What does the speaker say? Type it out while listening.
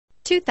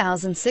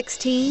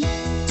2016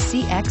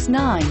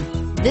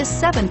 CX-9. This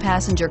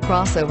 7-passenger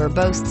crossover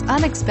boasts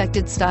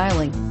unexpected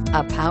styling,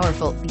 a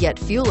powerful yet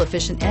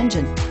fuel-efficient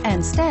engine,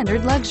 and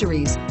standard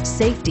luxuries.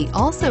 Safety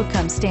also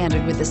comes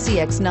standard with the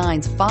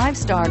CX-9's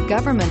 5-star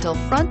governmental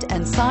front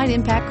and side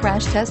impact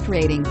crash test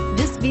rating.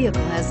 This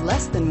vehicle has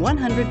less than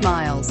 100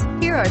 miles.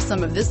 Here are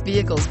some of this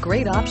vehicle's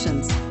great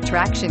options: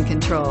 traction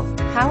control,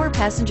 power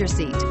passenger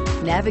seat,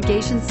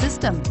 navigation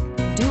system,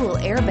 dual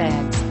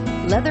airbags,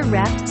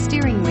 leather-wrapped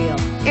steering wheel,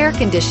 air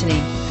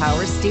conditioning,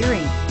 power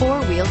steering,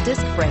 4-wheel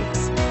disc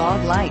brakes,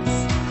 fog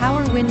lights,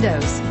 power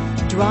windows.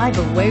 Drive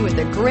away with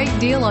a great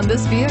deal on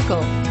this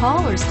vehicle.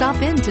 Call or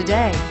stop in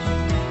today.